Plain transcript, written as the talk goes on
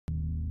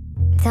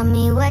Tell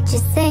me what you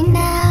say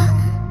now.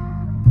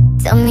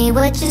 Tell me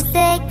what you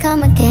say,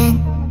 come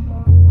again.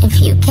 If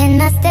you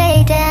cannot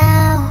stay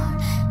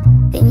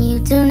down, then you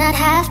do not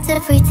have to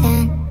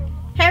pretend.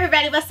 Hey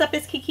everybody, what's up?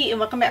 It's Keke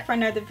and welcome back for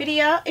another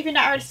video. If you're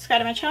not already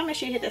subscribed to my channel, make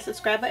sure you hit that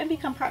subscribe button and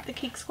become part of the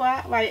Keke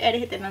squad. While you're at it,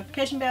 hit that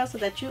notification bell so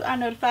that you are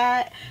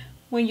notified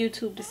when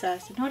YouTube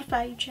decides to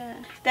notify you,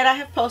 child, that I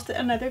have posted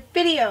another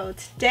video.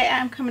 Today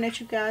I'm coming at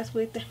you guys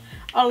with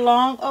a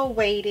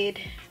long-awaited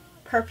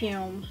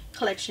perfume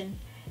collection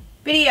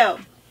video.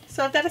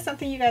 So if that is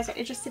something you guys are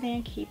interested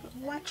in, keep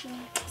watching.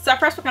 So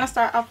first we're going to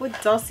start off with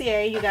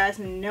Dossier. You guys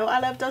know I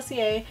love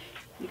Dossier.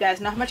 You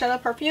guys know how much I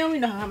love perfume. You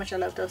know how much I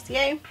love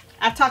Dossier.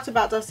 I've talked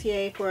about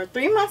Dossier for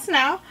 3 months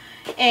now.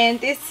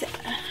 And this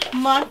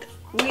month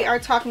we are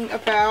talking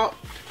about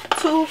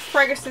 2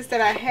 fragrances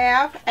that I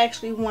have.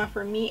 Actually, one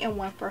for me and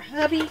one for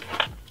hubby.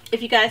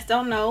 If you guys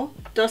don't know,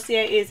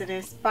 Dossier is an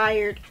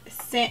inspired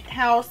scent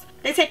house.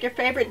 They take your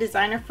favorite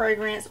designer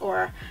fragrance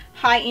or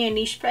high-end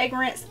niche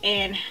fragrance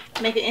and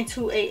make it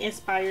into a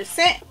inspired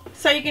scent.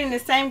 So you're getting the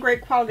same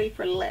great quality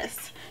for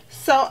less.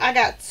 So I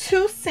got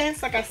 2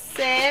 scents, like I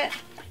said.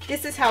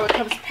 This is how it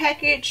comes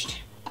packaged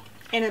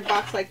in a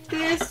box like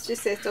this.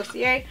 Just says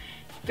Dossier.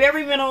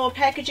 Very minimal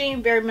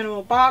packaging, very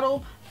minimal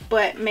bottle,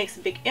 but makes a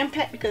big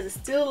impact because it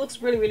still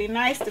looks really, really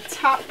nice. The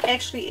top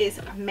actually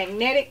is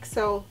magnetic,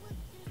 so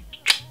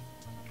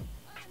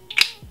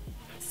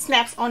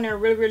snaps on there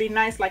really, really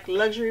nice, like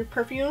luxury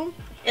perfume.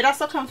 It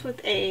also comes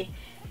with a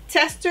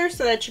tester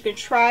so that you can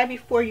try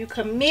before you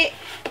commit.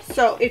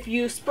 So if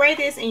you spray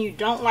this and you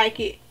don't like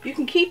it, you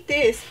can keep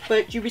this,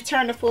 but you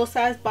return the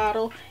full-size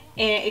bottle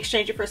and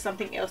exchange it for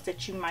something else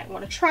that you might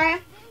want to try.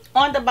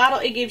 On the bottle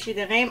it gives you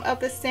the name of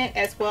the scent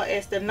as well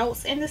as the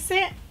notes in the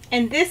scent.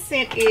 And this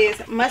scent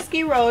is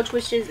Musky Rose,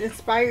 which is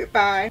inspired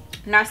by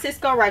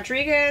Narciso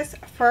Rodriguez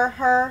for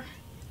her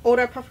eau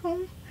de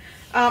parfum.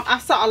 I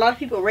saw a lot of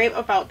people rave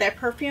about that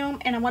perfume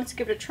and I wanted to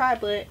give it a try,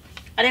 but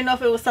I didn't know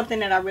if it was something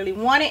that I really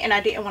wanted and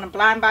I didn't want to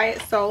blind buy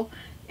it. So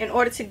in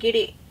order to get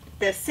it,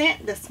 the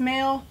scent, the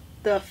smell,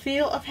 the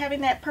feel of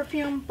having that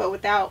perfume but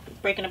without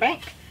breaking the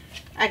bank,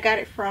 I got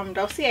it from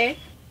Dossier.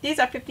 These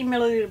are 50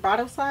 milliliter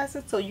bottle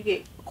sizes, so you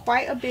get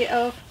quite a bit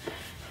of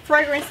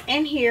fragrance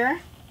in here,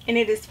 and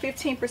it is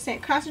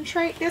 15%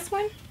 concentrate, this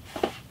one.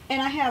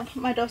 And I have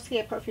my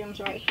Dossier perfumes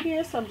right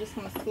here, so I'm just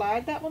going to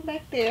slide that one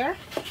back there.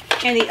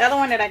 And the other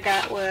one that I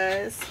got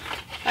was,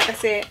 like I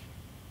said,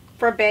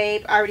 for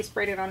Babe. I already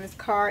sprayed it on this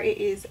car. It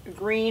is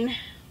Green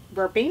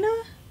Verbena.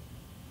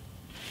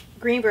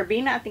 Green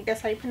Verbena, I think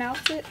that's how you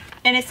pronounce it.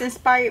 And it's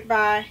inspired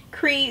by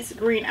Creed's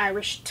Green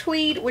Irish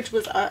Tweed, which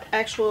was an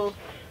actual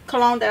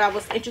cologne that I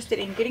was interested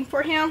in getting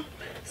for him.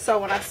 So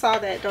when I saw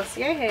that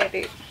Dossier had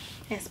it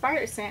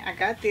inspired scent, I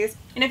got this.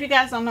 And if you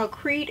guys don't know,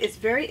 Creed is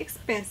very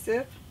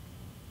expensive.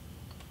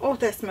 Oh,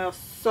 that smells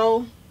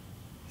so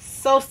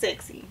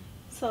sexy.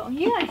 So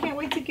yeah, I can't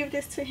wait to give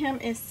this to him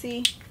and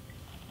see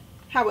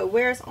how it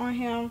wears on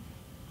him,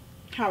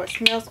 how it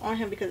smells on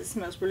him, because it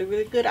smells really,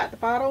 really good out the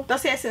bottle.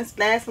 Dossier scents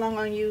last long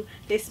on you.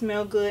 They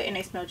smell good and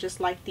they smell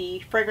just like the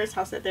fragrance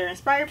house that they're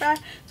inspired by.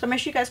 So make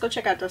sure you guys go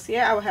check out Dossier.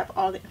 I will have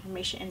all the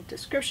information in the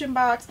description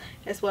box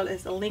as well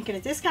as a link in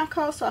the discount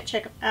code, so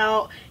check them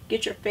out,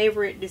 get your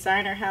favorite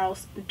designer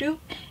house dupe.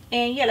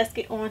 And yeah, let's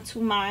get on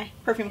to my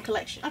perfume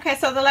collection. Okay,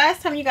 so the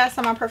last time you guys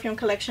saw my perfume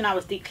collection, I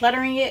was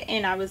decluttering it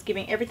and I was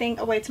giving everything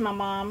away to my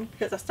mom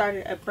because I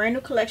started a brand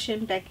new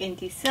collection back in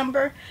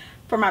December.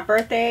 For my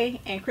birthday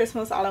and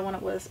Christmas, all I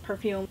wanted was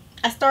perfume.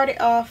 I started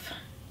off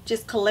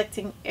just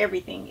collecting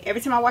everything.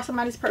 Every time I watch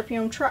somebody's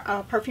perfume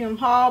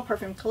haul,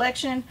 perfume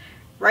collection,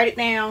 write it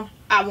down.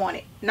 I want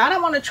it. Not I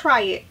want to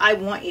try it, I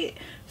want it.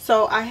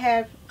 So I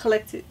have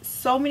collected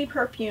so many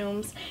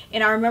perfumes,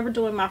 and I remember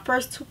doing my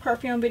first 2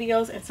 perfume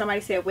videos and somebody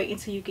said wait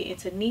until you get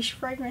into niche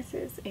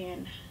fragrances.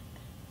 And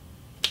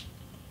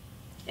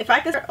if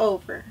I could start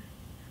over,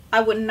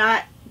 I would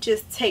not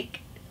just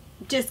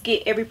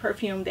get every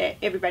perfume that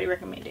everybody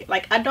recommended.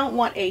 Like, I don't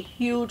want a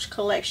huge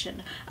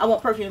collection. I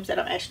want perfumes that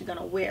I'm actually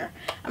gonna wear.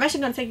 I'm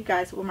actually gonna take you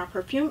guys where my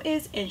perfume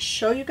is and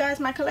show you guys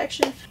my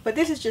collection, but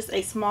this is just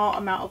a small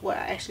amount of what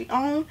I actually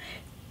own.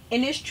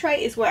 In this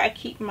tray is where I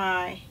keep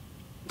my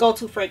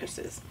go-to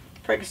fragrances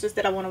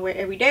that I want to wear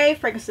every day,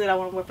 fragrances that I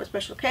want to wear for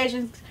special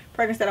occasions,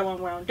 fragrances that I want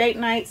to wear on date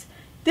nights.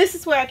 This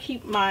is where I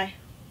keep my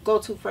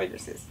go-to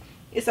fragrances.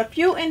 It's a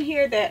few in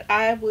here that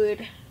I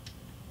would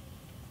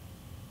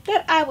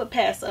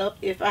pass up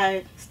if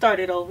I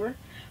started over,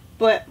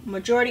 but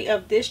majority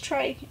of this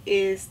tray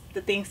is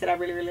the things that I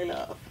really, really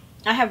love.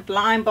 I have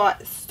blind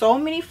bought so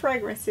many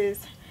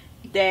fragrances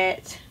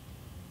that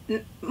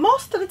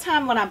most of the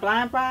time when I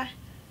blind buy,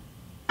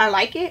 I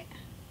like it,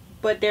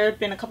 but there have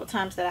been a couple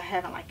times that I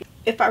haven't liked it.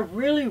 If I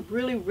really,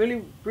 really,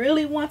 really,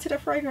 really wanted a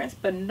fragrance,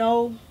 but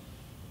no,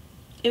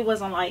 it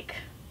wasn't like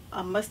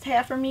a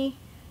must-have for me,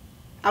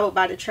 I would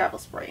buy the travel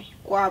spray,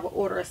 or I would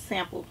order a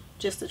sample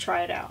just to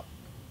try it out.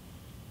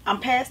 I'm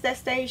past that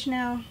stage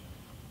now.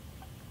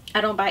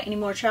 I don't buy any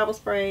more travel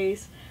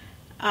sprays.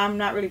 I'm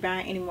not really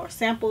buying any more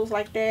samples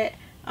like that.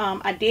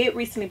 I did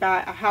recently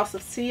buy a House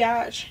of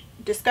Sillage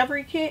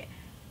discovery kit,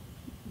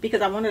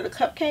 because I wanted a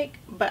cupcake,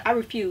 but I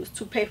refused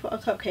to pay for a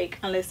cupcake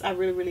unless I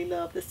really, really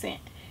love the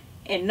scent.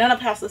 And none of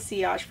House of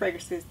Sillage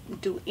fragrances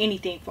do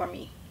anything for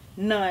me.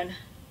 None.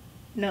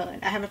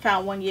 I haven't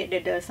found one yet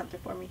that does something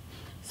for me.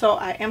 So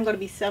I am going to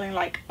be selling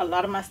like a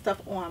lot of my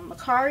stuff on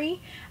Mercari.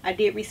 I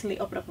did recently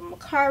open up a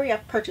Mercari.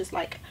 I've purchased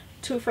like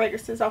 2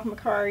 fragrances off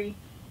Mercari.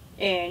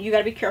 And you got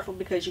to be careful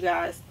because you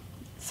guys,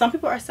 some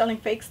people are selling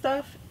fake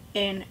stuff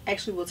and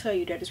actually will tell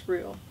you that it's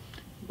real.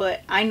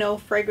 But I know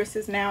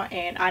fragrances now,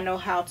 and I know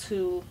how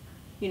to,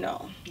 you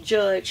know,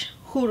 judge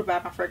who to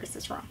buy my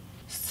fragrances from.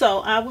 So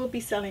I will be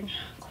selling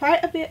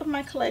quite a bit of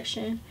my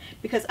collection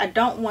because I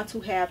don't want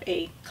to have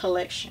a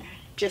collection,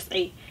 just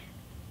a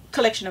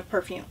collection of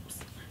perfumes.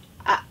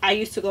 I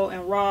used to go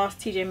in Ross,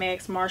 TJ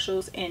Maxx,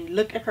 Marshalls and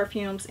look at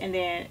perfumes, and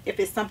then if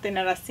it's something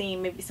that I've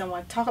seen maybe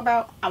someone talk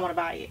about, I want to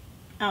buy it.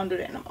 I don't do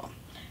that no more.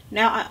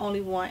 Now I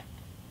only want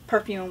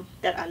perfume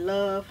that I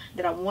love,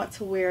 that I want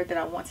to wear, that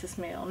I want to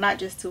smell, not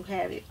just to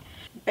have it.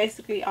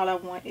 Basically all I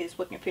want is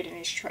what can fit in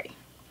this tray.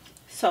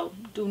 So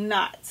do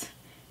not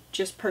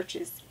just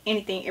purchase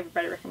anything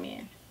everybody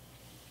recommends.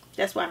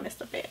 That's why I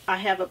messed up at. I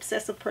have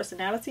obsessive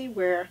personality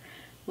where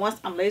once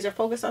I'm laser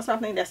focused on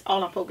something, that's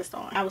all I'm focused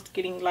on. I was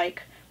getting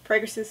like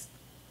fragrances,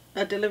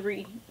 a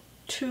delivery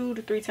 2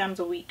 to 3 times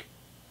a week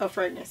of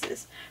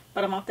fragrances,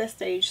 but I'm off that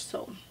stage.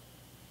 So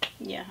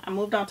yeah, I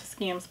moved on to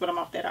Skims, but I'm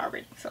off that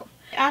already. So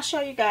I'll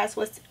show you guys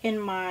what's in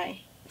my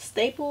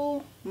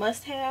staple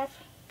must-have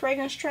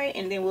fragrance tray,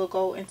 and then we'll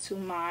go into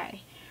my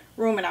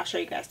room and I'll show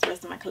you guys the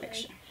rest of my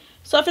collection.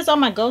 So if it's on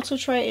my go-to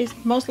tray, it's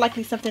most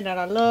likely something that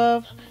I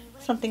love,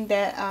 something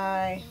that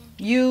I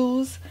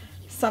use,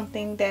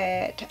 something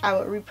that I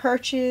would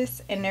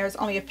repurchase, and there's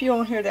only a few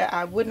on here that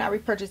I would not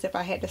repurchase if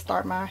I had to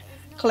start my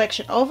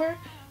collection over.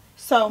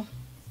 So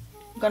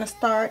I'm gonna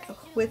start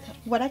with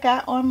what I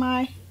got on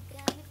my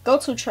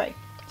go-to tray.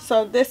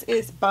 So this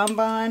is Bon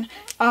Bon.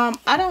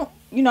 I don't,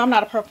 you know, I'm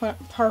not a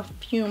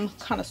perfume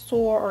connoisseur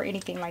or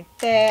anything like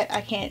that.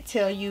 I can't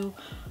tell you,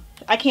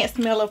 I can't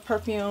smell a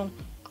perfume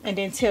and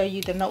then tell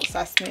you the notes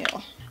I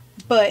smell,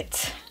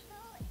 but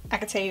I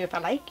can tell you if I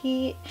like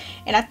it.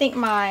 And I think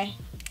my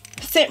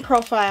scent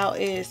profile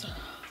is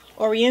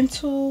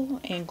Oriental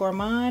and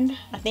Gourmand.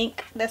 I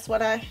think that's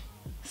what I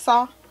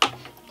saw.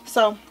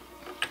 So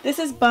this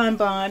is Bon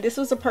Bon. This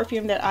was a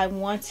perfume that I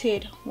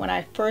wanted when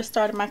I first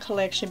started my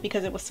collection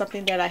because it was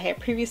something that I had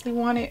previously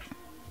wanted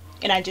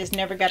and I just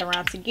never got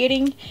around to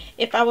getting.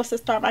 If I was to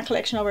start my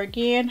collection over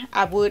again,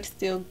 I would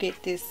still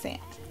get this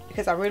scent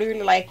because I really,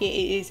 really like it.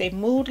 It is a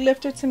mood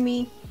lifter to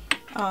me.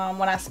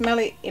 When I smell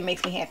it, it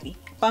makes me happy.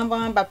 Bon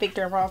Bon by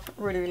Victor & Rolf.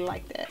 Really, really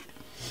like that.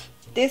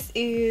 This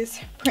is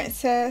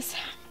Princess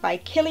by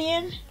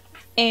Kilian.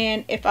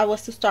 And if I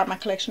was to start my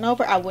collection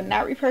over, I would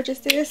not repurchase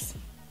this.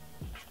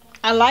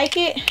 I like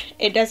it.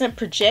 It doesn't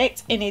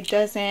project and it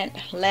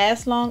doesn't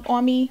last long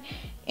on me.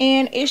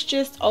 And it's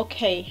just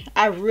okay.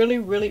 I really,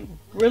 really,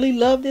 really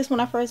love this when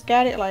I first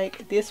got it.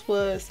 Like this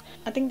was,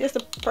 I think this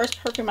is the first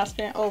perfume I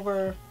spent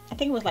over, I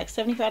think it was like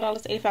 $75,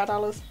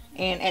 $85.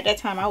 And at that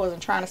time I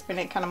wasn't trying to spend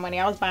that kind of money.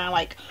 I was buying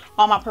like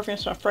all my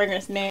perfumes from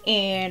Fragrance Net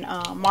and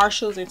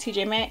Marshalls and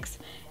TJ Maxx.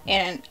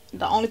 And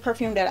the only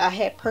perfume that I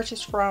had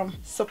purchased from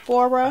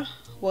Sephora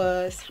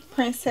was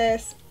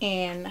Princess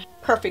and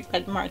Perfect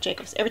by Marc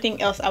Jacobs.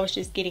 Everything else I was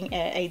just getting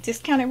at a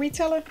discounted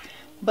retailer.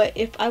 But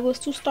if I was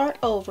to start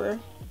over,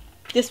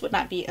 this would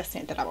not be a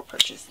scent that I would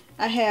purchase.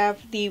 I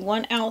have the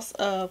 1 ounce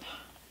of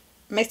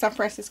Maison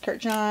Francis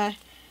Kurkdjian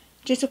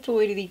Gentle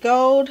Fluidity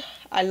Gold.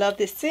 I love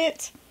this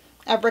scent.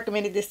 I've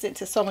recommended this scent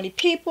to so many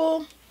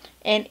people.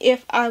 And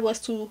if I was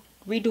to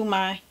redo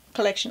my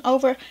collection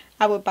over,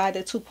 I would buy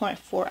the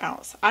 2.4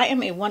 ounce. I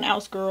am a 1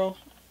 ounce girl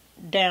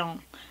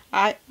down.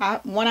 I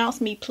 1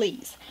 ounce me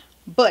please.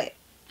 But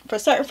for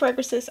certain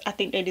fragrances, I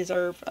think they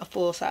deserve a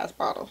full size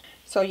bottle.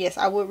 So yes,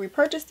 I will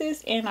repurchase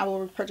this, and I will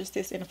repurchase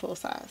this in a full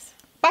size.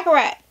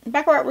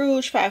 Baccarat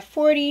Rouge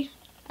 540.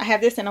 I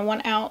have this in a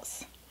 1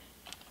 ounce.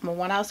 I'm a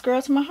 1 ounce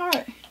girl to my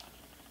heart.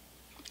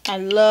 I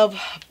love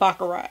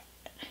Baccarat.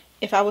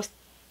 If I was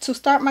to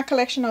start my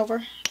collection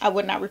over, I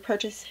would not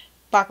repurchase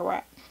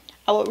Baccarat.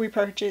 I would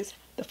repurchase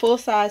the full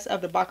size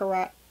of the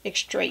Baccarat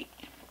Extrait.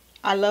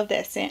 I love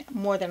that scent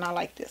more than I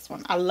like this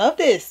one. I love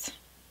this.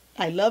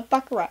 I love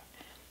Baccarat,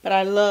 but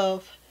I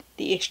love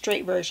the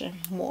Extrait version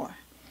more.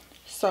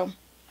 So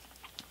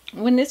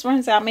when this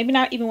runs out, maybe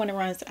not even when it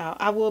runs out,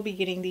 I will be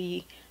getting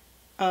the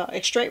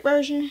Extrait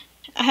version.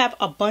 I have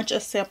a bunch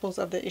of samples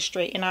of the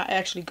Extrait, and I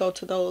actually go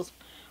to those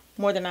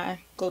more than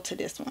I go to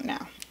this one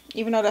now.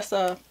 Even though that's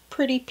a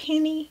pretty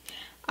penny,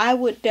 I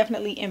would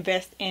definitely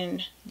invest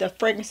in the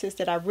fragrances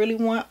that I really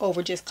want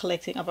over just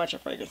collecting a bunch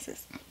of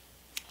fragrances.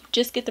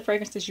 Just get the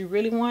fragrances you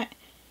really want,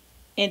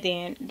 and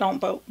then don't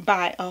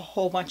buy a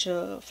whole bunch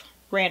of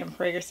random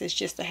fragrances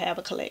just to have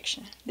a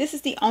collection. This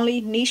is the only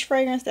niche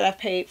fragrance that I've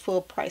paid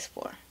full price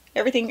for.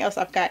 Everything else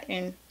I've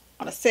gotten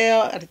on a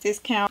sale at a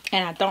discount,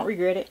 and I don't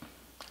regret it.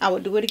 I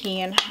would do it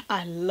again.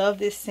 I love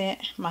this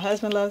scent. My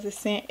husband loves this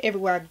scent.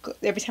 Everywhere I go,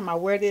 every time I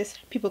wear this,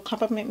 people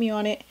compliment me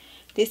on it.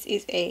 This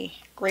is a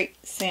great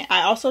scent.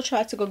 I also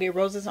tried to go get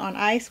Roses on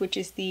Ice, which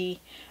is the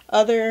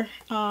other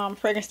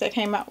fragrance that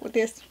came out with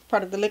this,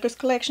 part of the Liquors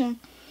collection,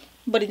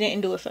 but it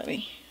didn't do it for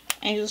me.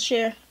 Angel's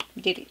Share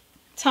did it.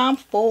 Tom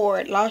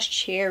Ford Lost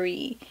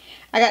Cherry.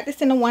 I got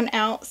this in a 1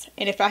 ounce,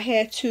 and if I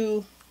had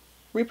to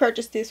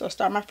repurchase this or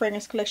start my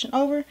fragrance collection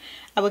over,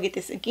 I would get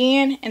this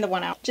again in the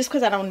 1 ounce, just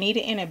because I don't need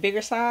it in a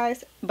bigger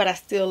size, but I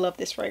still love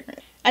this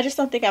fragrance. I just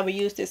don't think I would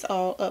use this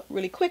all up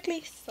really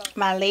quickly. So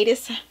my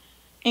latest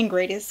and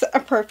greatest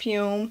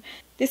perfume.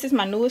 This is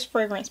my newest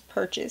fragrance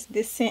purchase.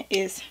 This scent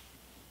is,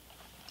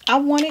 I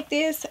wanted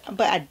this,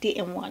 but I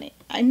didn't want it.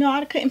 I know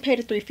I couldn't pay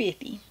the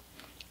 $3.50,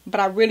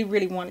 but I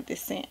really wanted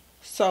this scent.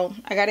 So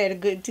I got it at a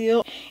good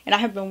deal, and I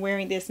have been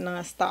wearing this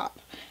non-stop.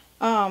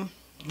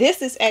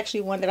 This is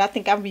actually one that I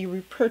think I'll be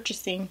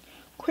repurchasing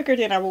quicker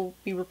than I will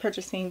be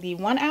repurchasing the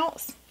 1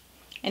 ounce.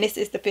 And this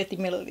is the 50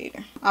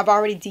 milliliter. I've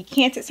already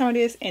decanted some of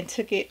this and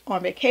took it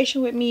on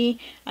vacation with me.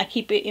 I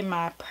keep it in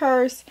my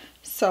purse.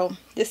 So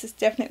this is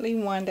definitely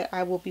one that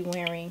I will be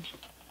wearing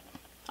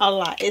a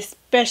lot,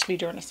 especially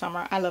during the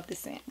summer. I love this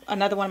scent.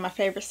 Another one of my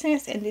favorite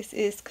scents, and this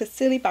is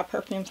Cassili by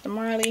Perfumes de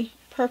Marly.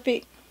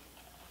 Perfect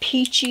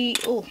peachy.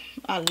 Oh,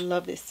 I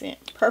love this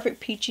scent. Perfect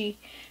peachy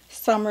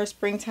summer,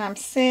 springtime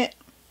scent.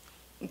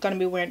 I'm going to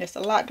be wearing this a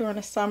lot during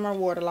the summer,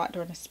 wore it a lot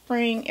during the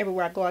spring.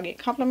 Everywhere I go, I get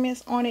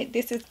compliments on it.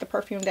 This is the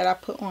perfume that I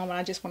put on when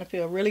I just want to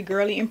feel really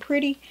girly and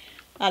pretty.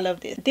 I love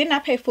this. Did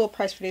not pay full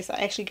price for this. I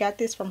actually got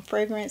this from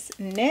Fragrance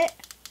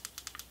Net.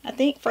 I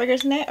think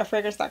Fragrance Net or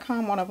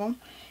Fragrance.com, one of them.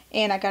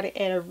 And I got it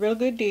at a real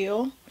good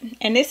deal.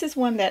 And this is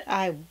one that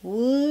I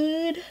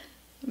would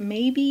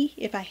maybe,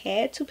 if I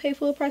had to pay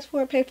full price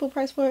for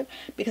it,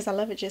 because I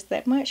love it just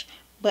that much.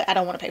 But I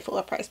don't want to pay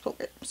full price for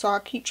it. So I'll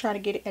keep trying to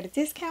get it at a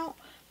discount.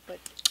 But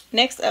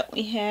next up,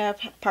 we have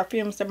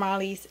Perfumes de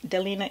Marly's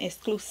Delina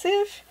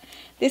Exclusive.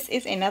 This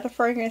is another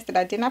fragrance that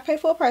I did not pay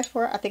full price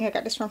for. I think I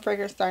got this from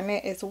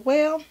Fragrance.net as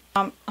well.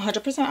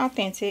 100%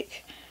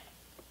 authentic.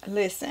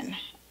 Listen,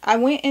 I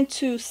went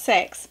into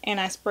Saks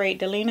and I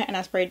sprayed Delina and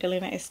I sprayed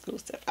Delina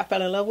Exclusive. I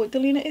fell in love with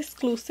Delina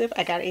Exclusive.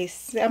 I got a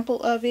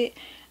sample of it.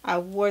 I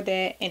wore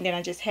that, and then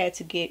I just had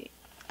to get it.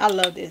 I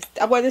love this.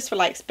 I wore this for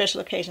like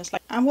special occasions.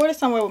 Like I wore this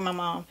somewhere with my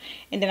mom,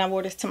 and then I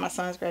wore this to my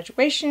son's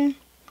graduation.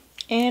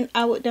 And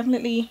I would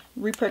definitely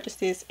repurchase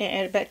this and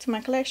add it back to my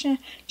collection.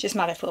 Just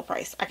not at full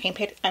price. I can't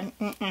pay it.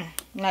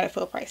 Not at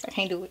full price. I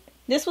can't do it.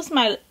 This was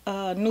my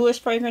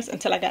newest fragrance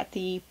until I got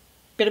the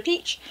Bitter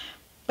Peach.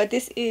 But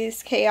this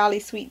is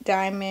Kayali Sweet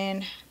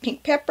Diamond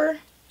Pink Pepper.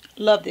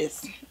 Love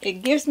this.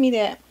 It gives me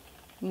that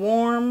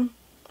warm,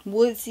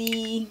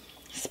 woodsy,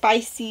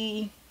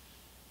 spicy,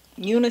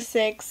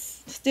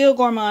 unisex, still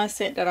gourmand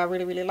scent that I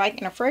really like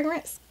in a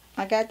fragrance.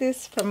 I got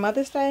this for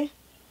Mother's Day.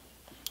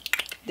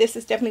 This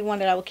is definitely one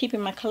that I will keep in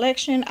my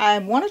collection. I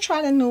want to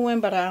try the new one,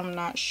 but I'm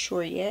not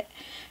sure yet.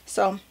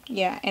 So,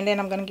 yeah. And then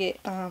I'm going to get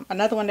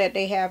another one that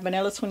they have,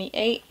 Vanilla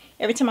 28.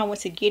 Every time I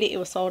went to get it, it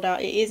was sold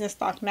out. It is in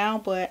stock now,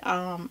 but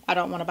I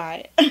don't want to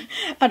buy it.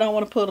 I don't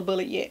want to pull the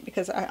bullet yet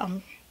because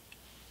I'm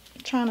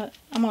on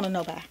a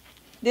no-buy.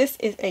 This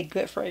is a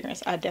good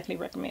fragrance. I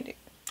definitely recommend it.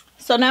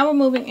 So now we're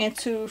moving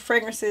into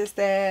fragrances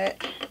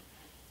that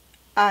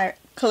I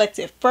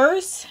collected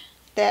first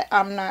that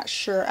I'm not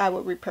sure I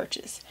would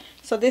repurchase.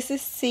 So this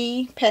is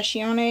C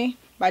Passione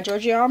by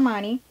Giorgio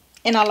Armani.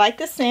 And I like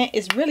the scent.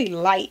 It's really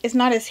light. It's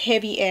not as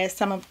heavy as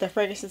some of the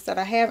fragrances that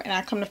I have. And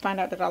I come to find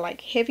out that I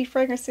like heavy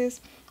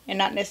fragrances and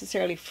not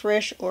necessarily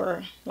fresh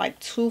or like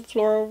too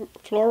floral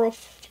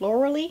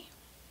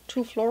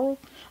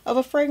of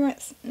a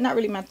fragrance. Not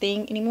really my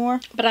thing anymore.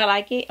 But I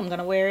like it. I'm going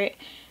to wear it.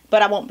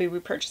 But I won't be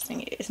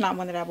repurchasing it. It's not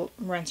one that I will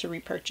run to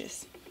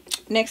repurchase.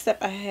 Next up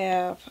I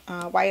have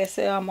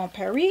YSL Mon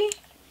Paris.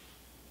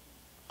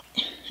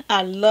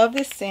 I love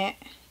this scent.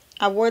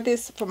 I wore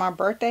this for my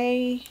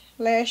birthday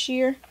last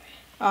year.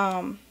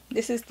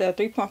 This is the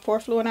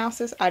 3.4 fluid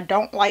ounces. I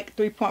don't like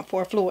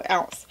 3.4 fluid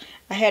ounce.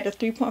 I had the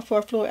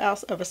 3.4 fluid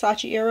ounce of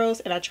Versace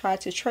Eros and I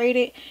tried to trade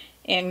it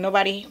and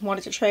nobody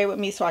wanted to trade with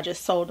me, so I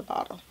just sold the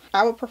bottle.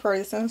 I would prefer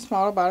this in a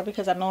smaller bottle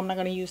because I know I'm not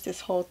going to use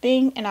this whole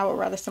thing, and I would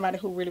rather somebody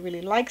who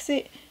really likes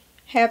it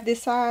have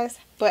this size.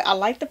 But I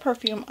like the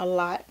perfume a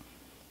lot.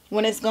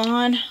 When it's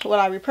gone, will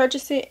I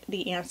repurchase it?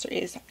 The answer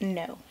is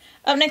no.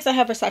 Up next I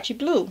have Versace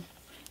Blue.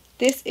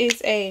 This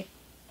is a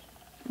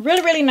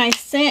really nice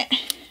scent.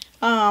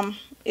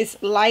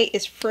 It's light,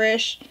 it's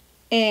fresh,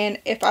 and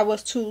if I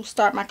was to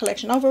start my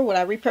collection over, would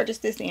I repurchase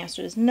this? The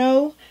answer is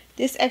no.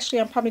 This actually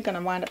I'm probably going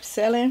to wind up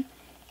selling.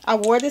 I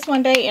wore this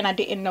one day and I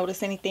didn't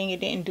notice anything. It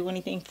didn't do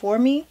anything for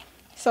me.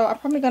 So I'm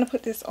probably going to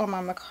put this on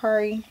my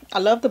Mercari. I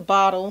love the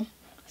bottle.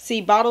 See,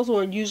 bottles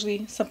were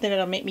usually something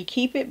that'll make me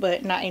keep it,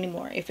 but not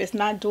anymore. If it's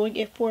not doing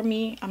it for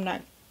me, I'm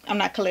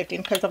not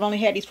collecting, because I've only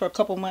had these for a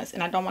couple months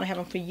and I don't want to have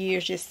them for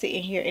years just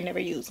sitting here and never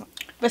use them.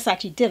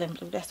 Versace Dylan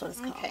Blue, that's what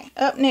it's called. Okay.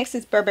 Up next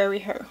is Burberry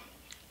Her.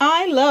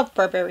 I love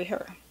Burberry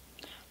Her,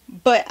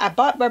 but I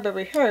bought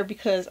Burberry Her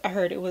because I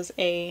heard it was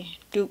a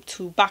dupe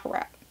to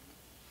Baccarat.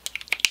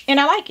 And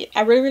I like it.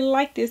 I really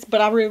like this,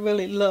 but I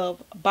really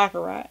love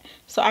Baccarat.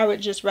 So I would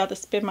just rather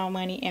spend my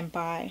money and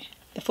buy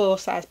the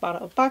full-size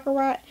bottle of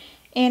Baccarat,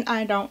 and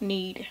I don't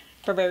need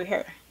Burberry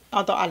hair.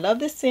 Although I love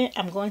this scent,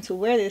 I'm going to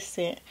wear this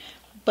scent,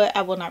 but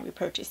I will not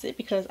repurchase it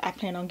because I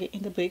plan on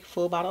getting the big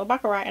full bottle of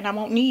Baccarat, and I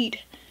won't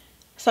need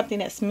something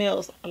that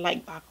smells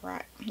like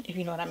Baccarat, if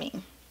you know what I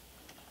mean.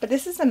 But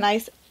this is a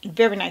nice,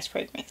 very nice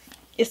fragrance.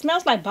 It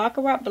smells like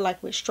Baccarat, but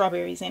like with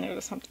strawberries in it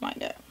or something like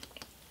that.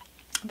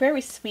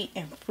 Very sweet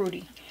and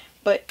fruity.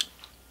 But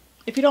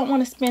if you don't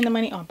want to spend the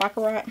money on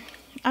Baccarat,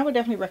 I would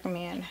definitely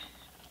recommend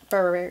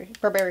Burberry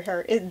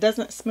hair. It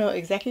doesn't smell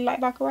exactly like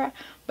Baccarat,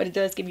 but it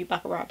does give you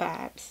Baccarat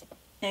vibes.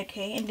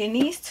 Okay, and then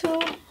these two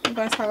I'm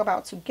going to talk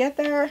about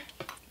together.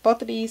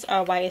 Both of these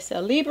are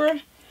YSL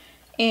Libre,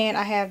 and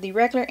I have the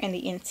regular and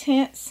the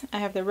intense. I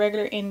have the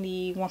regular in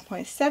the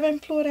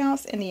 1.7 fluid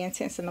ounce and the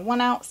intense in the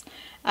 1 ounce.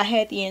 I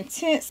had the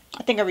intense,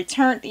 I think I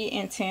returned the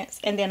intense,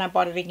 and then I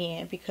bought it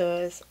again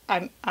because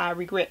I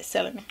regret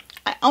selling it.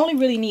 I only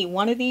really need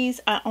one of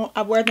these.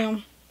 I wear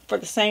them for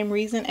the same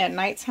reason at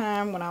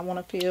nighttime when I want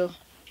to feel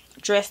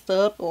dressed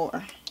up,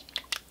 or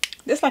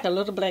this like a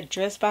little black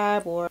dress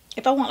vibe, or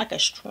if I want like a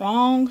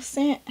strong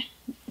scent,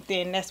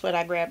 then that's what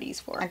I grab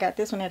these for. I got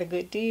this one at a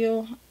good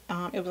deal.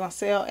 It was on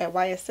sale at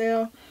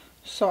YSL,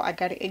 so I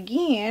got it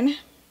again,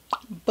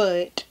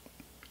 but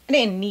I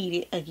didn't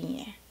need it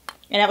again.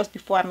 And that was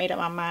before I made up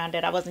my mind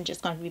that I wasn't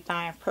just going to be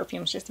buying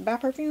perfumes just to buy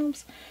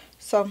perfumes.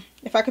 So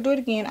if I could do it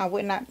again, I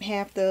would not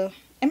have the...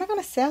 Am I going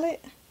to sell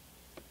it?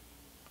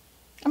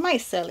 I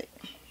might sell it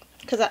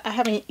because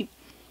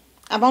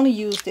I've only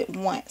used it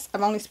once.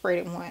 I've only sprayed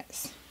it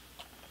once,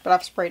 but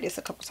I've sprayed this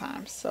a couple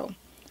times, so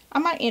I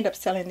might end up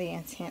selling the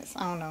intense.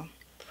 I don't know.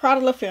 Prada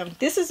La Femme.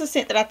 This is a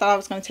scent that I thought I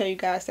was going to tell you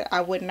guys that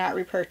I would not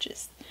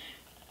repurchase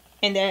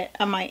and that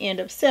I might end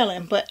up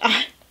selling, but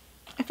I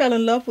fell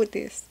in love with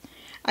this.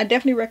 I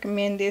definitely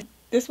recommend this.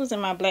 This was in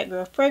my Black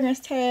Girl Fragrance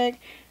Tag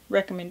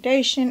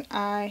recommendation.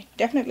 I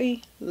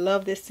definitely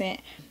love this scent.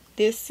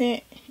 This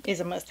scent is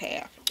a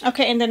must-have.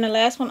 Okay, and then the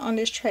last one on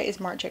this tray is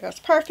Marc Jacobs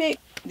Perfect.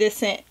 This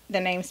scent, the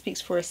name speaks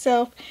for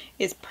itself.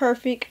 It's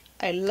perfect.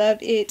 I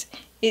loved it.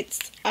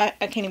 I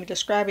can't even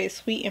describe it. It's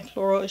sweet and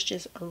floral. It's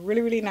just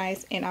really, really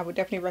nice, and I would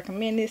definitely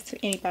recommend this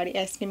to anybody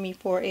asking me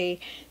for a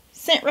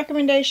scent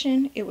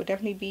recommendation. It would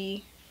definitely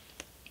be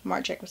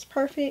Marc Jacobs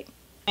Perfect.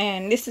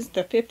 And this is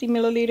the 50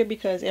 milliliter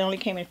because it only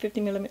came in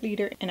 50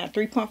 milliliter and a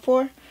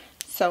 3.4.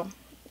 So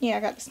yeah, I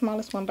got the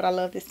smallest one, but I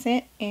love this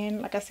scent,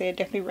 and like I said,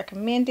 definitely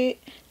recommend it.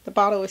 The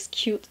bottle is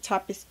cute, the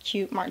top is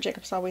cute. Marc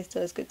Jacobs always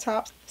does good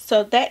tops.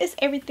 So that is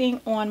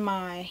everything on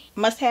my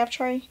must-have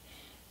tray.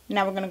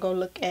 Now we're gonna go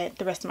look at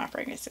the rest of my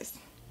fragrances.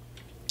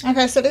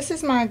 Okay, so this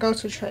is my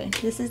go-to tray.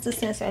 This is the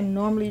scents I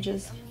normally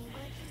just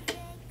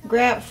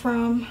grab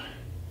from.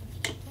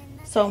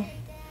 So I'm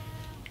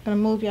gonna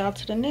move y'all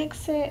to the next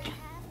set.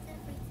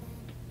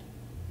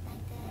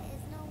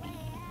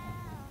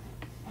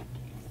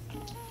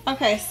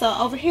 Okay, so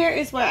over here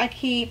is where I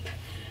keep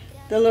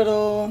the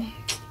little,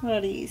 what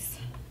are these?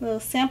 Little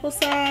sample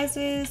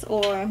sizes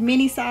or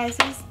mini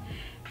sizes.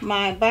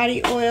 My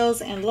body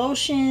oils and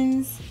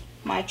lotions,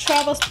 my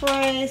travel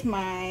sprays,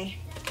 my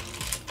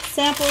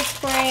sample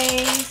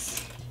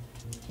sprays.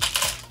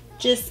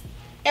 Just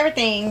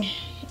everything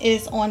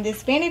is on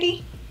this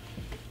vanity.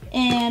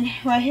 And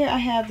right here I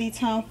have the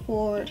Tom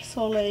Ford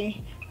Soleil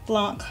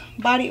Blanc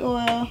body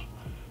oil,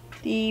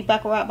 the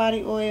Baccarat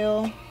body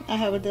oil. I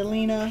have a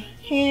Delina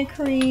hand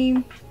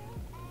cream,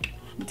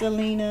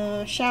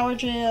 Delina shower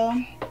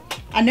gel.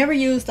 I never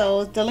use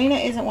those.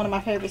 Delina isn't one of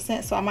my favorite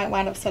scents, so I might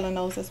wind up selling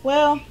those as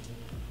well.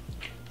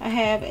 I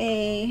have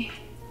a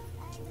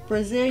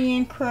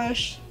Brazilian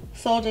Crush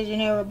Sol de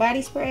Janeiro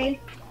body spray.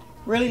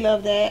 Really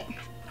love that.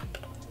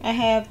 I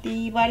have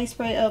the body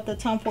spray of the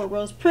Tom Ford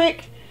Rose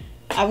Prick.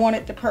 I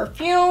wanted the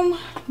perfume,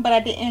 but I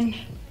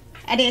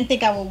didn't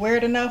think I would wear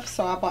it enough,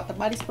 so I bought the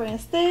body spray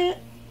instead.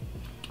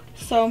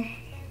 So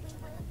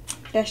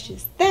that's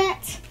just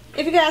that.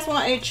 If you guys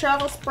want a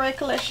travel spray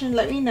collection,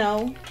 let me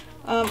know.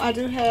 I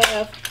do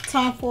have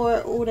Tom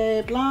Ford Eau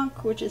de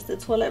Blanc, which is the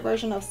toilet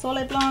version of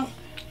Soleil Blanc.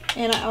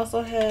 And I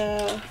also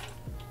have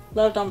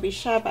Love Don't Be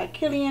Shy by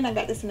Kilian. I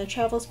got this in a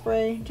travel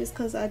spray just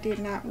because I did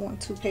not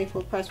want to pay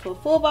full price for a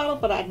full bottle,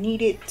 but I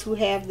needed to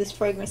have this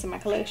fragrance in my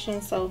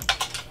collection. So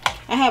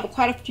I have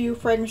quite a few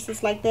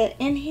fragrances like that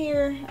in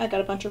here. I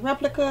got a bunch of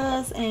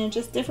replicas and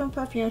just different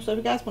perfumes. So if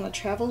you guys want a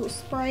travel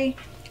spray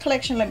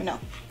collection, let me know.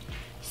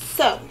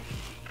 So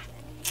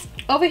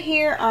over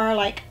here are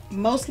like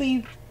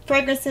mostly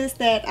fragrances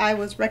that I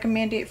was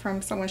recommended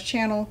from someone's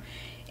channel,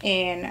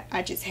 and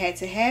I just had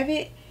to have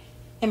it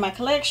in my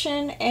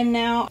collection. And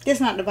now this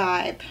is not the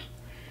vibe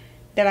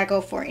that I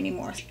go for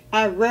anymore.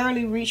 I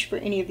rarely reach for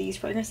any of these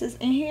fragrances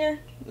in here.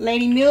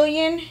 Lady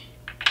Million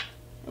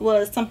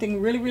was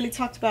something really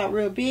talked about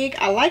real big.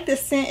 I like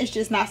this scent, it's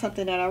just not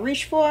something that I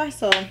reach for.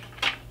 So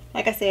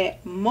like I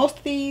said, most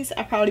of these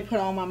I probably put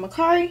on my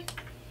Mercari.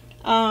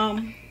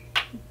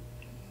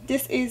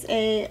 This is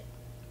a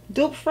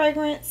dupe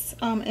fragrance,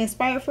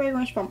 inspired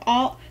fragrance from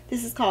Alt.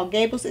 This is called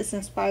Gables. It's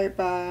inspired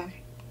by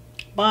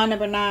Bond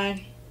No.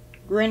 9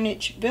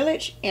 Greenwich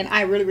Village, and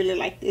I really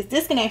like this.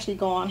 This can actually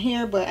go on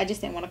here, but I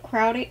just didn't want to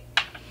crowd it.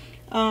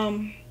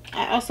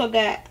 I also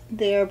got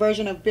their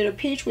version of Bitter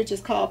Peach, which is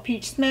called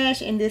Peach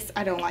Smash, and this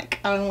I don't like.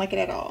 I don't like it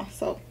at all.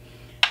 So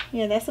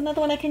yeah, that's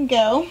another one that can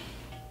go.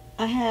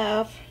 I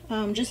have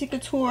Juicy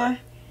Couture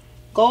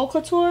Gold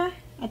Couture.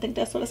 I think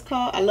that's what it's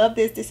called. I love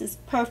this. This is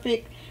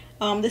perfect.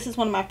 This is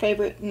one of my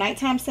favorite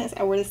nighttime scents.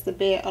 I wear this to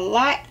bed a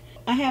lot.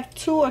 I have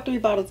 2 or 3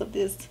 bottles of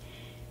this.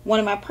 One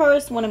in my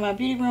purse, one in my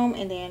beauty room,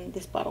 and then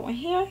this bottle in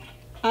here.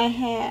 I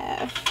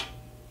have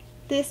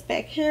this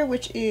back here,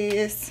 which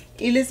is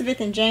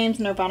Elizabeth and James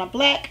Nirvana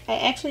Black. I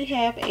actually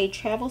have a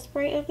travel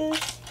spray of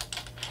this,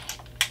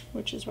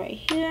 which is right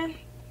here.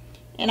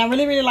 And I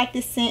really like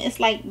this scent. It's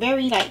like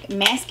very like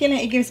masculine.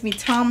 It gives me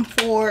Tom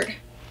Ford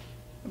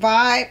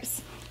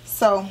vibes.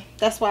 So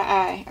that's why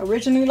I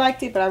originally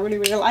liked it, but I really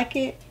like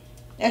it.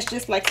 That's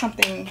just like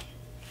something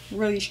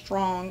really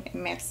strong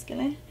and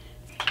masculine.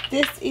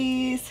 This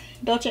is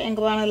Dolce &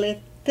 Gabbana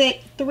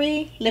Thick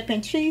 3 Lip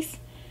and Cheese.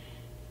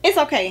 It's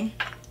okay.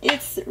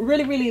 It's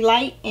really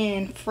light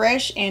and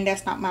fresh, and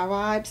that's not my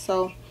vibe.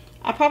 So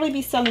I'll probably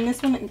be selling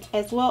this one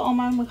as well on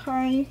my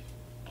Mercari.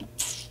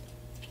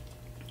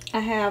 I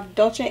have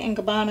Dolce &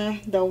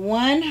 Gabbana The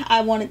One.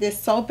 I wanted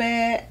this so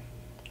bad.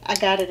 I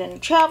got it in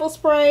travel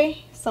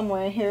spray.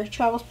 Somewhere in here,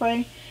 travel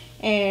spray.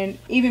 And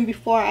even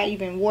before I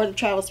even wore the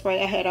travel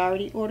spray, I had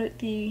already ordered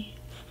the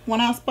 1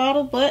 ounce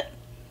bottle. But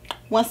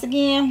once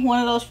again, one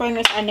of those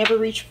fragrances I never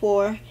reach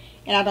for,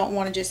 and I don't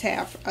want to just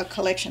have a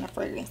collection of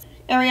fragrance.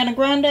 Ariana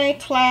Grande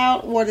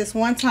Cloud, wore this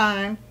one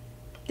time.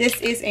 This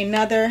is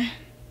another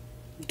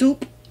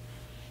dupe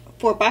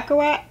for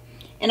Baccarat,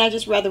 and I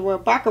just rather wear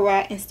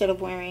Baccarat instead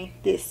of wearing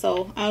this.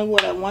 So I wore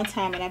that one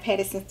time, and I've had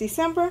it since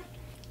December.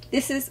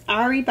 This is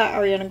Ari by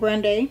Ariana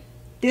Grande.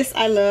 This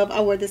I love. I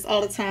wear this all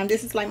the time.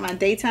 This is like my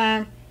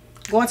daytime.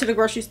 Going to the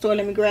grocery store,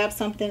 let me grab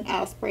something,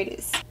 I'll spray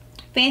this.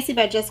 Fancy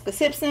by Jessica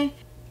Simpson.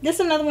 This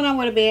is another one I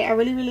wear to bed. I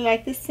really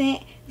like this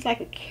scent. It's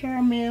like a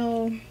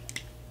caramel,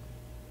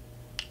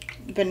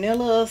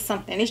 vanilla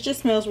something. It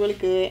just smells really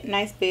good.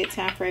 Nice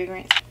bedtime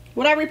fragrance.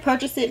 Would I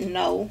repurchase it?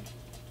 No.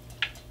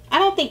 I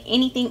don't think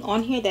anything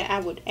on here that I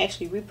would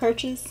actually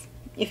repurchase.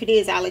 If it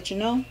is, I'll let you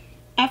know.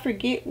 I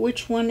forget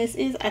which one this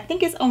is. I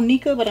think it's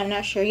Onika, but I'm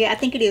not sure. Yeah, I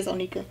think it is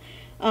Onika.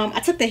 I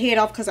took the head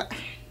off because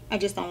I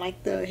just don't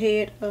like the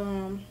head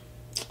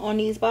on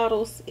these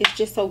bottles. It's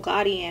just so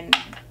gaudy and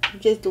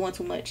just doing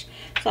too much.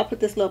 So I put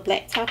this little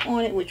black top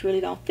on it, which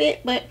really don't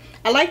fit. But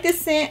I like this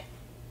scent.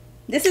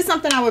 This is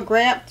something I would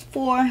grab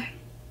for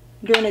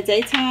during the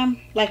daytime,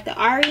 like the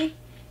Ari.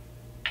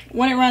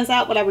 When it runs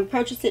out, would I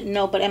repurchase it?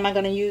 No. But am I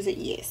going to use it?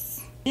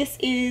 Yes. This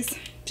is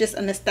just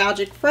a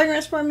nostalgic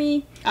fragrance for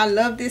me. I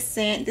love this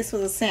scent. This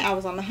was a scent I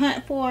was on the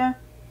hunt for.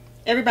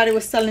 Everybody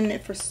was selling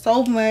it for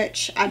so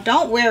much. I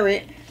don't wear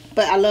it,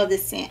 but I love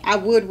this scent. I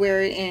would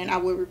wear it and I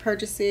would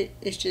repurchase it.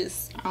 It's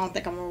just, I don't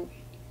think I'm going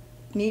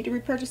to need to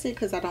repurchase it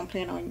because I don't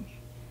plan on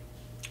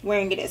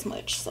wearing it as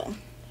much. So,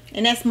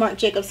 and that's Marc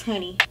Jacobs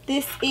Honey.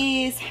 This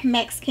is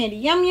Max Candy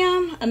Yum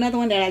Yum. Another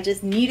one that I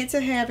just needed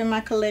to have in my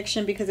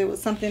collection because it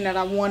was something that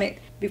I wanted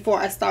before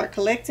I start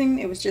collecting.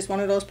 It was just one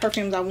of those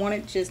perfumes I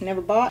wanted, just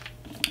never bought.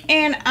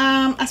 And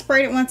I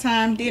sprayed it one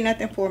time, did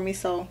nothing for me,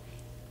 so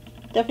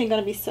definitely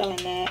going to be selling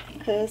that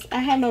because I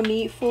have no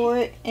need for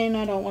it and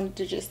I don't want it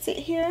to just sit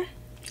here.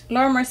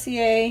 Laura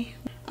Mercier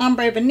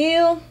Ombre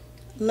Vanille.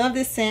 Love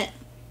this scent.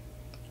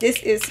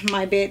 This is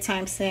my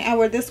bedtime scent. I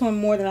wear this one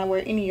more than I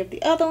wear any of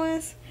the other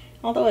ones,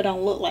 although it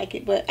don't look like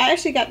it. But I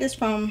actually got this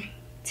from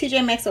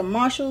TJ Maxx or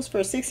Marshalls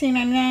for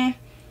 $16.99.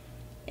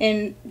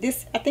 And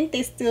this, I think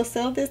they still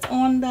sell this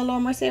on the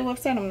Laura Mercier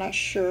website. I'm not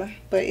sure,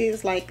 but it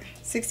is like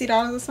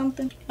 $60 or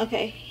something.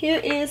 Okay, here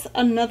is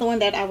another one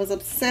that I was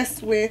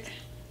obsessed with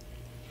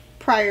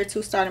prior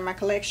to starting my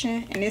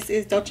collection, and this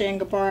is Dolce &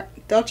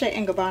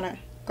 Gabbana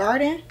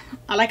Garden.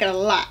 I like it a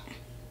lot,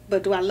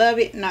 but do I love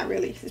it? Not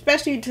really,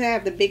 especially to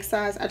have the big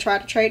size. I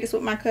tried to trade this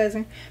with my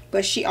cousin,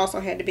 but she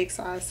also had the big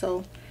size,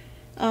 so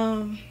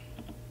I'm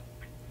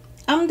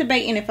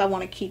debating if I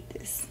want to keep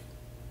this.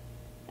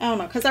 I don't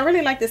know, because I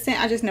really like the scent.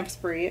 I just never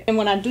spray it, and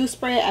when I do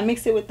spray it, I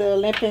mix it with the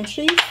Lip and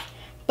Cheese.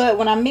 But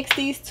when I mix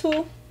these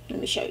two, let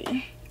me show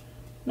you.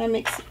 When I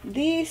mix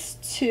these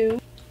two,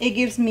 it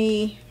gives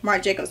me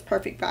Marc Jacobs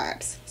Perfect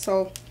vibes.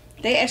 So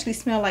they actually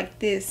smell like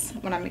this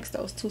when I mix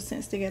those two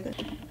scents together.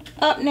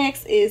 Up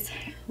next is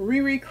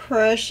Riri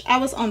Crush. I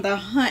was on the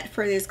hunt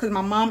for this because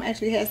my mom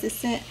actually has this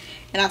scent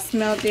and I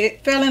smelled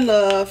it, fell in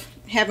love,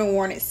 haven't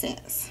worn it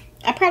since.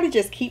 I probably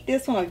just keep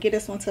this one or get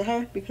this one to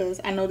her because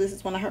I know this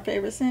is one of her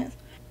favorite scents.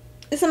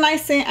 It's a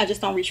nice scent, I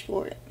just don't reach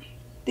for it.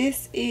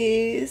 This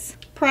is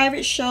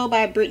Private Show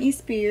by Britney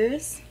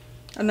Spears.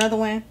 Another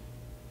one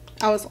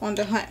I was on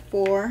the hunt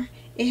for.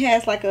 It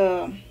has like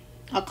a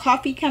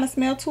coffee kind of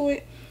smell to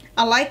it.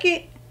 I like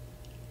it.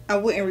 I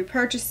wouldn't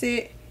repurchase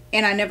it,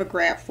 and I never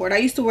grabbed for it. I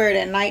used to wear it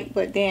at night,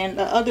 but then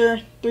the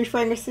other 3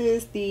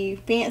 fragrances, the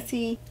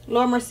Fancy,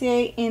 Laura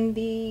Mercier, and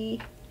the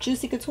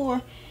Juicy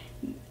Couture,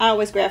 I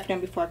always grab for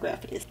them before I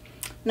grab for this.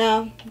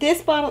 Now,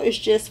 this bottle is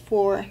just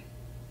for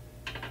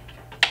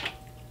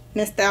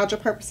nostalgia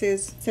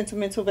purposes,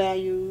 sentimental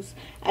values.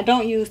 I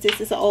don't use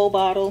this. It's an old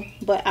bottle,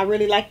 but I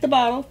really like the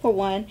bottle for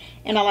one,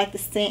 and I like the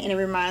scent, and it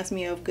reminds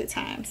me of good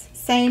times.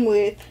 Same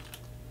with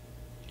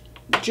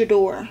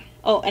J'adore.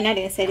 Oh, and I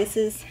didn't say this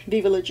is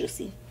Viva La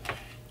Juicy.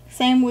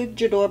 Same with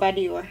J'adore by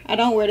Dior. I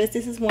don't wear this.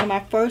 This is one of my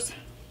first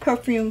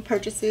perfume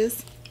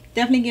purchases.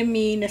 Definitely give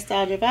me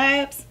nostalgia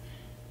vibes.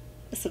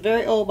 It's a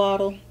very old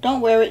bottle.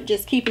 Don't wear it,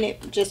 just keeping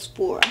it just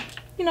for,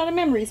 you know, the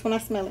memories when I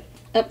smell it.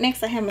 Up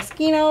next I have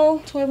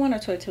Moschino, toy 1 or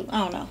toy 2, I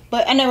don't know,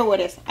 but I never wear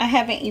this. I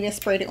haven't even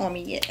sprayed it on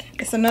me yet.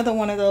 It's another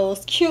one of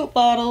those cute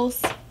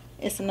bottles.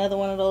 It's another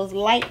one of those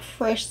light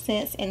fresh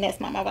scents, and that's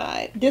not my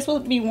vibe. This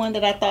would be one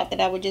that I thought that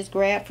I would just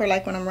grab for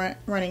like when I'm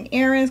running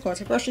errands, going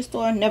to the grocery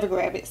store. Never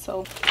grab it.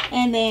 So,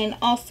 and then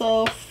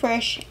also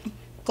Fresh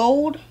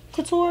Gold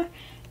Couture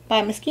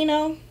by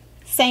Moschino.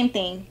 Same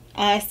thing.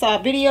 I saw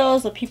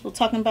videos of people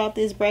talking about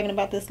this, bragging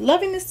about this,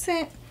 loving this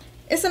scent.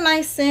 It's a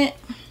nice scent.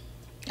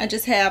 I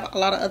just have a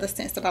lot of other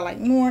scents that I like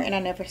more, and I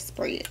never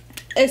spray it.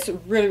 It's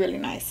really, really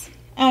nice.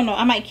 I don't know,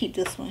 I might keep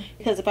this one,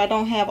 because if I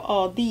don't have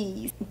all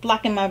these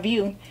blocking my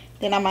view,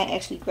 then I might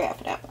actually grab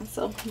for that one.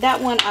 So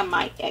that one I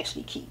might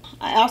actually keep.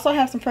 I also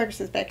have some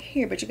fragrances back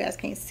here, but you guys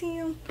can't see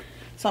them,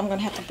 so I'm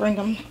gonna have to bring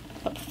them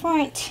up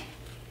front.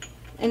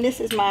 And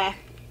this is my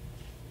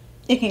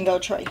It Can Go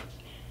tray.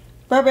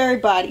 Burberry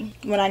Body.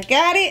 When I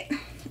got it,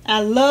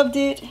 I loved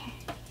it.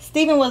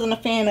 Steven wasn't a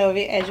fan of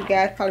it, as you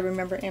guys probably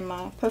remember in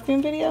my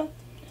perfume video,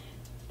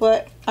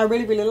 but I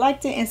really, really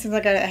liked it, and since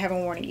I got it, I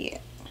haven't worn it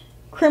yet.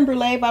 Creme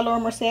Brulee by Laura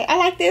Mercier. I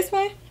like this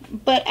one,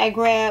 but I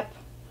grabbed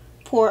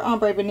for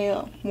Ombre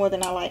Vanille more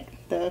than I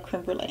like the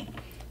Creme Brulee.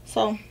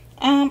 So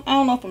I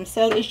don't know if I'm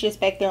selling it. It's just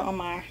back there on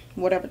my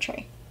whatever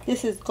tray.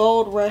 This is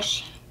Gold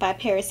Rush by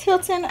Paris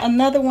Hilton.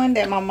 Another one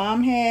that my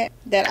mom had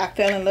that I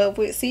fell in love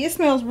with. See, it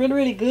smells really,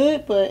 really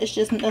good, but it's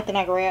just nothing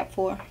I grabbed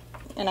for,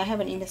 and I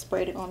haven't even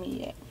sprayed it on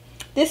me yet.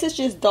 This is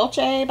just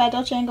Dolce by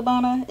Dolce &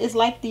 Gabbana. It's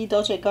like the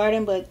Dolce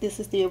Garden, but this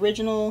is the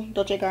original.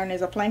 Dolce Garden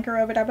is a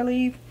flanker of it, I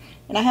believe.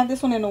 And I have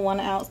this one in the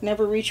 1 ounce.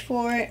 Never reached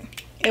for it.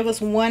 It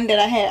was one that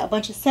I had a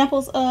bunch of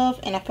samples of,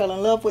 and I fell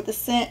in love with the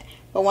scent.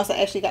 But once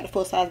I actually got the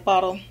full-size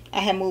bottle,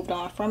 I had moved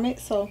on from it.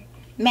 So,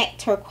 MAC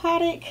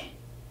Turquoise.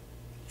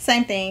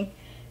 Same thing.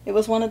 It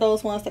was one of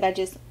those ones that I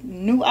just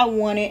knew I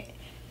wanted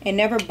and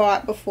never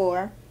bought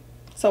before.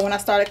 So when I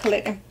started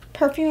collecting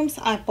perfumes,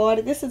 I bought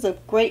it. This is a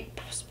great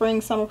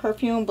spring summer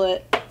perfume,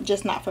 but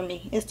just not for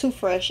me. It's too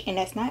fresh, and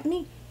that's not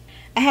me.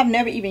 I have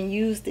never even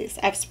used this.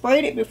 I've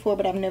sprayed it before,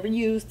 but I've never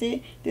used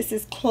it. This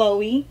is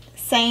Chloe.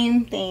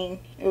 Same thing.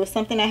 It was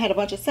something I had a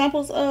bunch of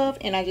samples of,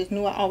 and I just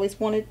knew I always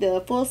wanted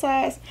the full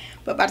size.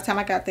 But by the time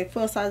I got the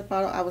full size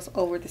bottle, I was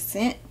over the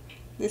scent.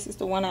 This is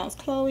the 1 ounce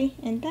Chloe,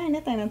 and dang,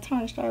 that thing done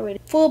tarnished already.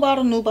 Full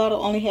bottle, new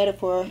bottle. Only had it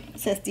for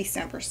since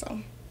December.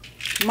 So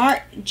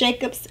Marc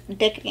Jacobs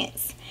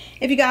Decadence.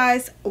 If you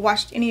guys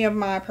watched any of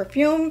my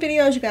perfume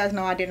videos, you guys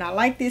know I did not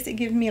like this. It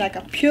gives me like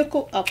a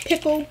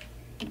pickle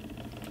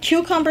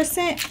cucumber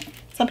scent.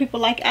 Some people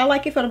like it. I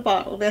like it for the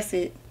bottle. That's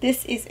it.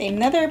 This is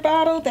another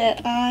bottle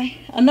that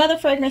another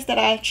fragrance that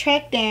I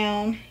tracked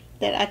down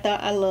that I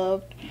thought I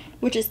loved,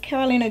 which is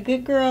Carolina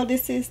Good Girl.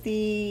 This is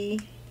the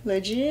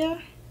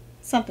Leger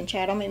something,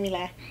 child, don't make me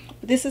laugh.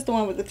 But this is the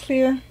one with the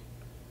clear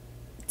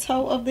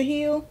toe of the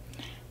heel.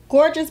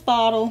 Gorgeous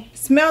bottle.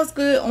 Smells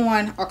good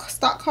on a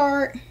stock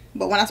card,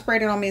 but when I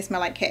sprayed it on me, it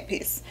smelled like cat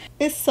piss.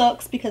 It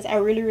sucks because I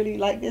really, really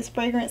like this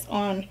fragrance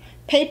on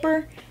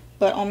paper,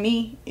 but on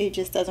me, it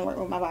just doesn't work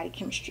with my body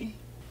chemistry.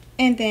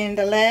 And then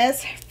the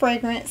last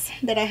fragrance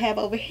that I have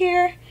over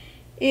here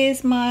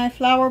is my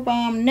Flower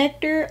Bomb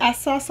Nectar. I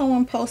saw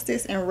someone post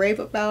this and rave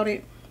about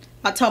it.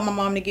 I told my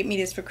mom to get me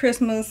this for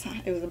Christmas.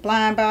 It was a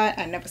blind buy.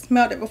 I never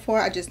smelled it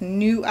before. I just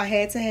knew I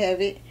had to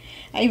have it.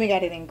 I even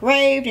got it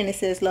engraved, and it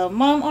says Love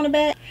Mom on the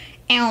back.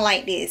 I don't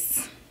like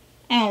this.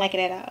 I don't like it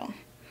at all.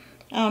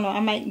 I don't know. I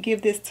might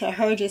give this to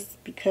her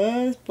just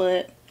because,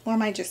 but, or I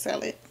might just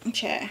sell it.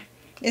 Child.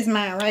 It's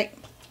mine, right?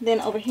 Then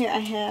over here I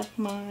have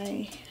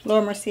my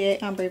Laura Mercier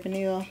Ombre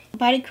Vanille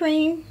body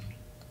cream.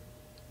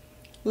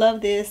 Love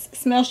this.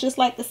 Smells just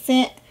like the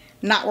scent.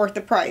 Not worth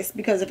the price,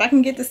 because if I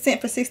can get the scent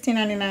for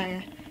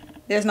 $16.99,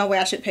 there's no way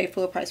I should pay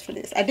full price for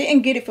this. I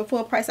didn't get it for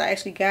full price. I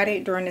actually got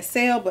it during the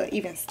sale, but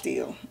even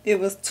still, it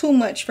was too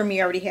much for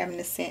me already having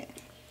the scent.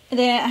 And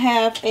then I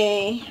have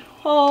a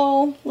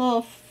whole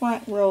little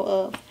front row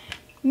of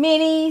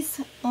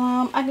minis.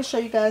 I can show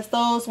you guys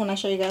those when I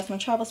show you guys my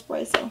travel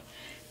spray. So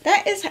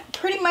that is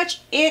pretty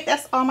much it.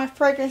 That's all my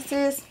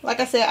fragrances.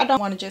 Like I said, I don't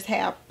want to just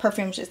have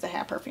perfumes just to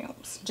have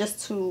perfumes,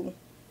 just to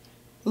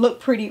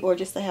look pretty or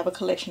just to have a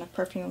collection of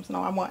perfumes.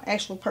 No, I want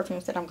actual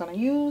perfumes that I'm going to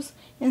use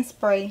and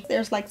spray.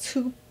 There's like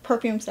 2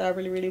 perfumes that I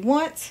really, really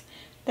want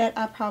that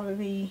I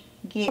probably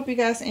get. Hope you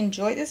guys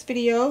enjoyed this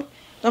video.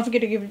 Don't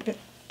forget to give it a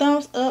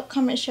thumbs up,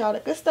 comment, share all the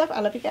good stuff.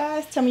 I love you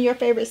guys. Tell me your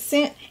favorite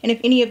scent and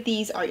if any of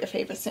these are your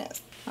favorite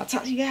scents. I'll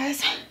talk to you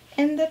guys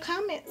in the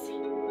comments.